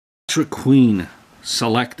Patrick Queen,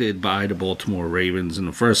 selected by the Baltimore Ravens in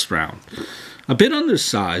the first round. A bit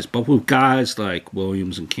undersized, but with guys like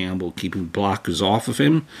Williams and Campbell keeping blockers off of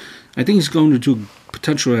him, I think he's going to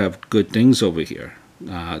potentially have good things over here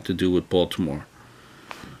to do with Baltimore.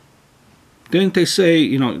 Didn't they say,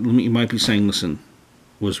 you might be saying, listen,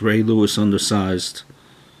 was Ray Lewis undersized?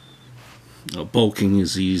 Bulking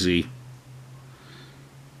is easy.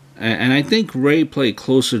 And I think Ray played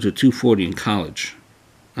closer to 240 in college.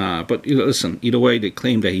 But listen, either way, they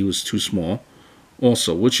claimed that he was too small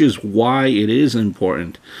also, which is why it is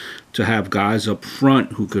important to have guys up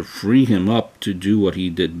front who could free him up to do what he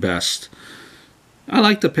did best. I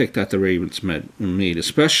like the pick that the Ravens made,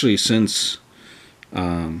 especially since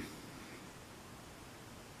you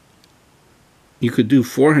could do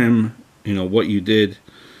for him, what you did,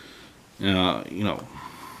 because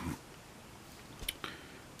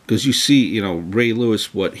you see, Ray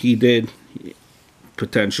Lewis, what he did,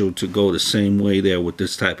 potential to go the same way there with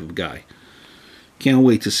this type of guy. Can't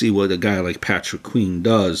wait to see what a guy like Patrick Queen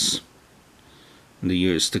does in the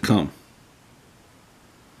years to come.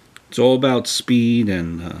 It's all about speed,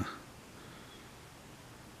 and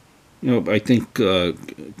I think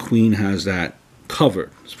Queen has that covered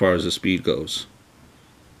as far as the speed goes.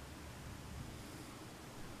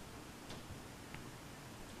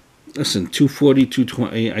 Listen, 240,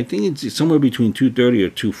 220. I think it's somewhere between 230 or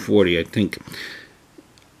 240. I think.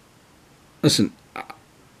 Listen,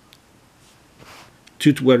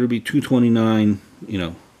 whether it be 229,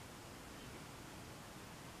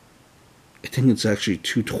 I think it's actually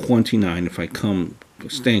 229 if I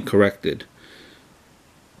stand corrected.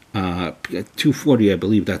 240, I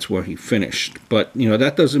believe that's where he finished. But,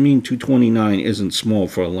 that doesn't mean 229 isn't small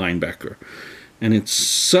for a linebacker. And it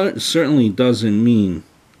certainly doesn't mean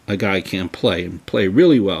a guy can't play and play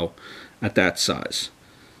really well at that size.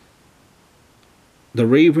 The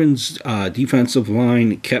Ravens' defensive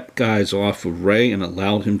line kept guys off of Ray and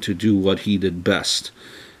allowed him to do what he did best.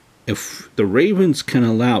 If the Ravens can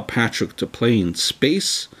allow Patrick to play in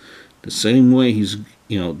space the same way he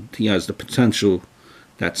has the potential,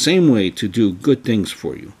 that same way, to do good things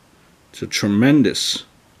for you. It's a tremendous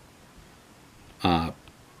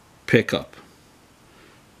pickup.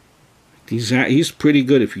 He's pretty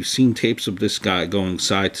good if you've seen tapes of this guy going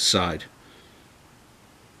side to side.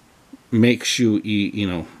 Makes you,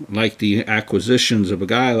 like the acquisitions of a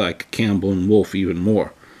guy like Campbell and Wolf even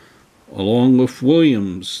more. Along with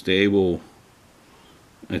Williams, they will,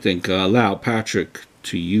 I think, allow Patrick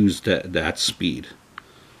to use that speed.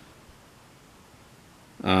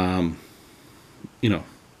 5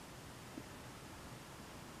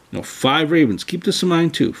 Ravens. Keep this in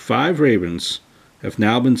mind too. 5 Ravens have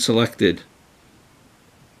now been selected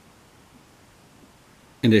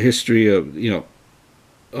in the history of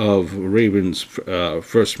Ravens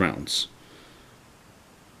first rounds.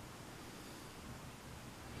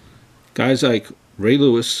 Guys like Ray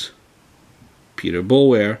Lewis, Peter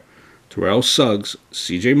Boulware, Terrell Suggs,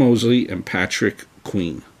 C.J. Mosley, and Patrick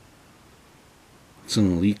Queen. It's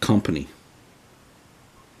an elite company.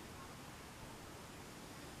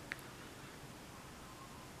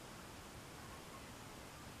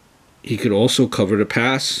 He could also cover the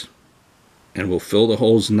pass and will fill the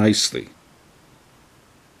holes nicely.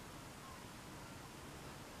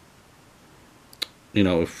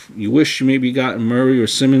 If you wish you maybe got Murray or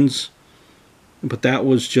Simmons, but that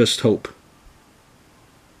was just hope.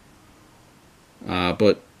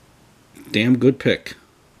 But damn good pick.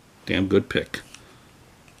 Damn good pick.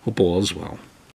 Hope all is well.